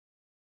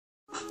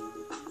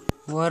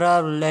What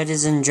up,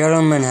 ladies and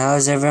gentlemen?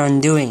 How's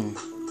everyone doing?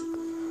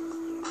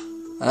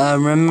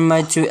 Remember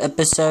my 2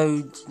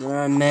 episodes that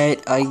I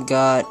made? I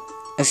got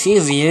a few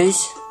views.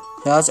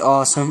 That's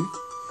awesome.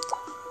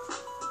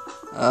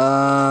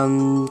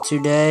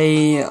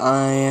 Today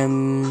I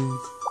am,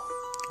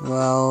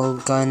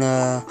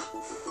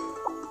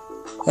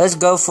 let's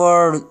go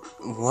for,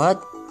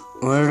 what?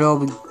 Where it all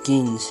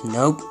begins.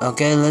 Nope.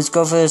 Okay, let's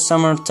go for the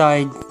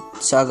Summertide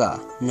Saga.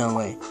 No,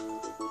 wait.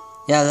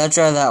 Yeah, let's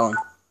try that one.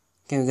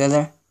 Can we go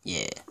there?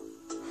 Yeah.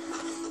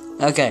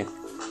 Okay.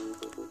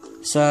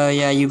 So,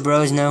 yeah, you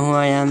bros know who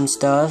I am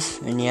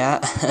stuff, and yeah.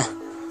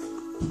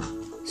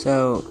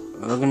 So,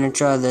 we're gonna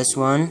try this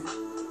one.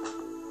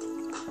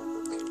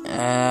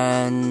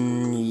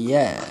 And,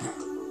 yeah.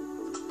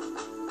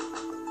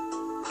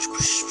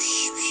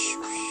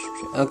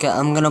 Okay,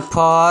 I'm gonna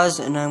pause,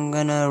 and I'm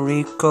gonna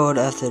record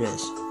after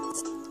this.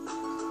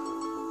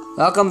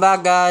 Welcome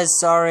back, guys.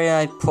 Sorry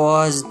I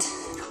paused,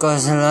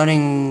 because the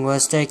loading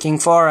was taking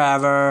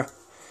forever.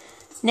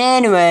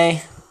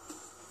 Anyway,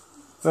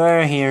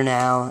 we're here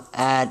now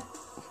at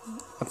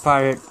a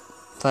pirate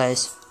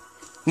place.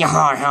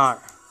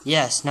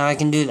 Yes, now I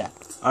can do that.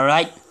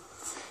 Alright?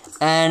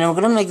 And I'm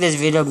gonna make this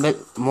video a bit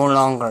more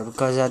longer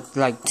because that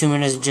like 2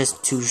 minutes is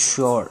just too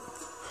short.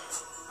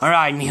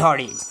 Alright, me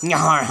hearties.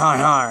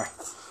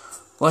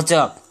 What's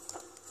up?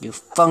 You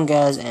funk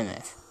ass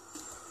MF.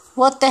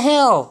 What the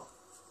hell?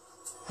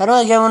 How do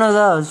I get one of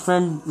those?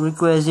 Friend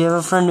request. You have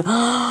a friend.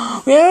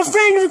 We have a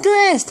friend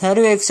request. How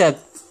do we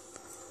accept?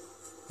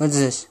 What's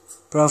this?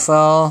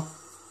 Profile.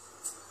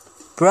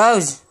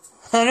 Bros.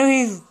 How do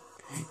we?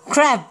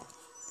 Crap.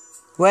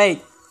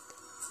 Wait.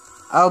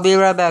 I'll be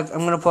right back. I'm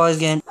gonna pause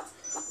again.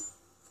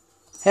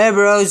 Hey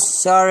bros.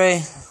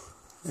 Sorry.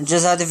 I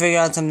just had to figure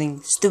out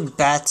something. Stupid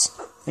bats.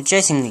 They're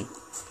chasing me.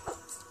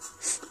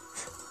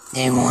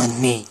 They want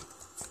me.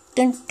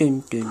 Dun,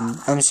 dun,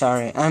 dun. I'm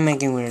sorry, I'm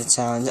making weird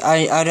sounds.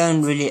 I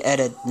don't really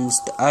edit.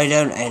 I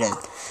don't edit.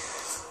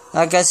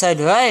 Like I said,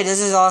 hey, this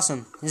is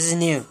awesome. This is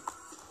new.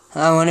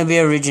 I want to be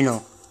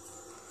original.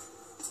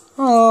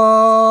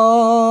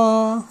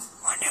 Oh,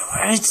 wonder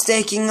where it's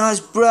taking us,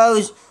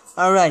 bros.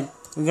 Alright,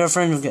 we got a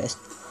friend request.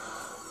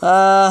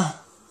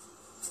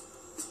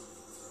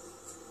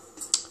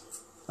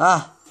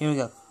 Here we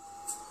go.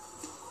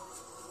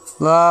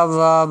 Blah,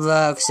 blah,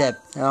 blah,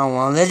 accept. Oh,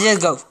 well, let's just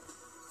go.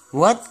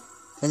 What?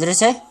 What did I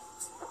say?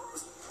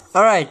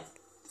 Alright,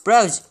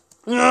 bros.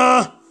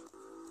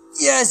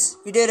 Yes,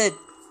 we did it.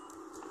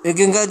 We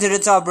can go to the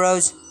top,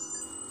 bros.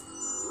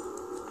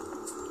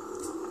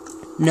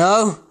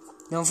 No,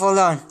 don't fall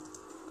down.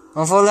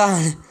 Don't fall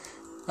down.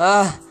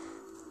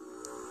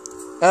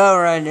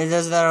 Alright, it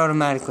does that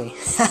automatically.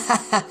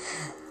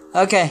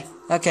 Okay,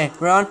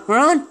 we're on.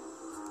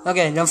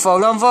 Okay, don't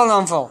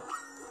fall.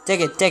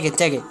 Take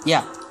it.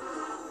 Yeah.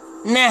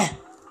 Nah.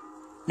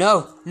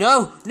 No.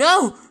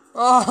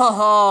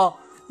 Oh,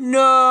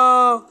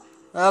 no.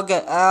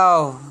 Okay,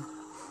 ow.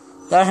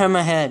 That hurt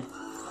my head.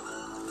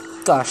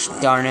 Gosh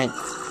darn it.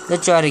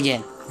 Let's try it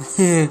again.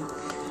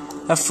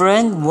 A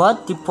friend,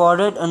 what?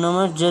 Departed?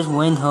 Another just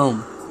went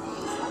home.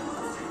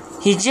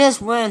 He just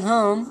went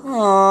home?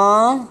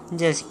 Aww.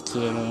 Just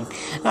kidding.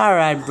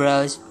 Alright,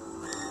 bros.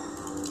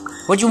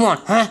 What you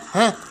want? Huh?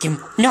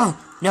 No.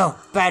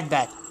 Bad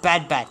boy.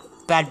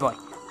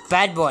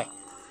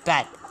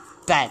 Bad.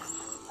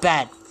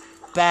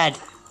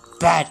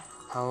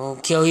 I will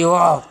kill you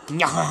all.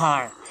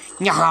 Nyahar.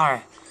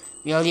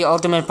 You're the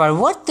ultimate part.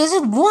 What does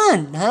it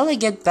want? How do I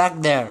get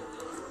back there?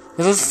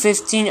 Level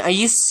 15. Are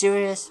you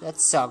serious? That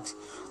sucks.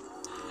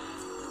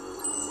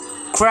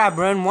 Crap,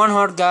 run 1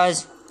 heart,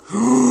 guys.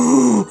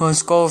 Oh,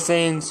 skull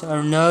things.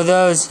 I know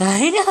those.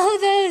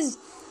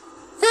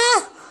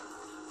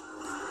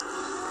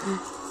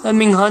 I'm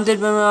being hunted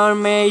by my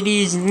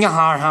armades.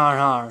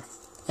 Nyahar.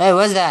 Hey,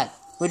 what's that?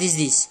 What is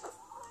this?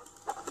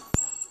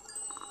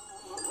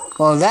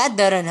 Well, that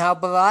doesn't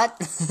help a lot.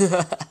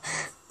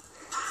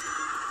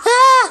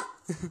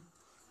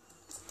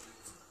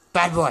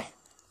 Bad boy.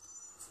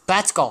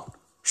 Bat skull.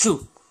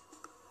 Shoo.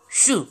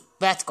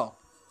 Bat skull.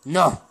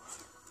 No.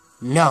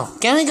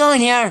 Can we go in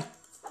here?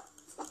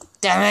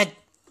 Damn it.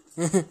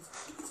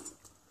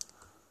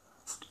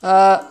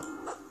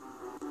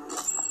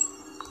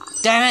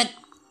 Damn it.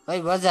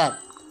 Wait, what's that?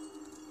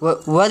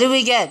 What do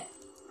we get?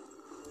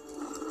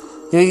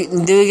 Do we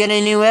get a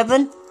new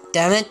weapon?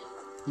 Damn it.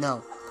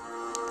 No.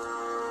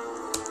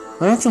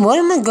 Where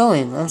am I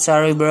going? I'm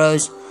sorry,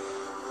 bros.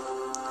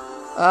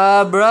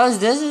 Bros,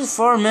 this is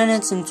 4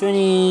 minutes and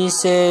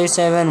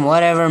 27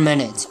 whatever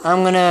minutes.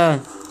 I'm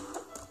gonna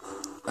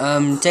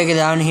take it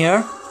down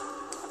here.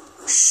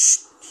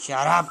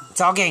 Shut up, I'm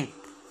talking.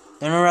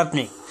 Don't interrupt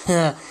me.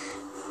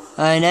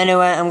 And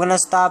anyway, I'm gonna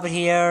stop it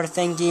here.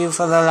 Thank you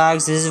for the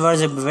likes. This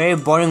was a very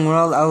boring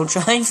world. I will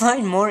try and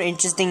find more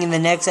interesting in the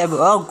next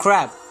episode. Oh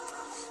crap.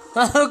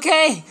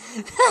 Okay.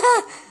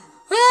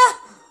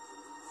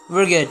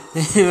 We're good.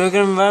 We're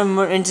gonna find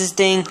more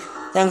interesting.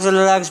 Thanks for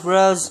the likes,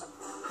 bros.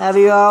 Have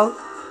you all.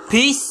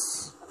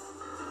 Peace.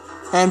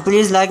 And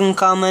please like and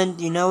comment.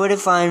 You know where to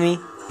find me.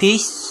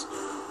 Peace.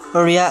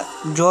 Or yeah,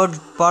 George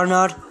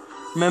Barnard.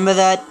 Remember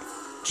that?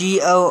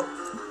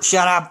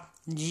 Shut up.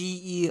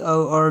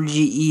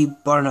 George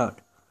Barnard.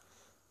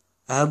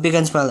 I hope you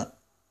can spell it.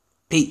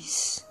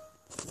 Peace.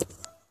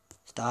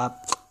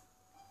 Stop.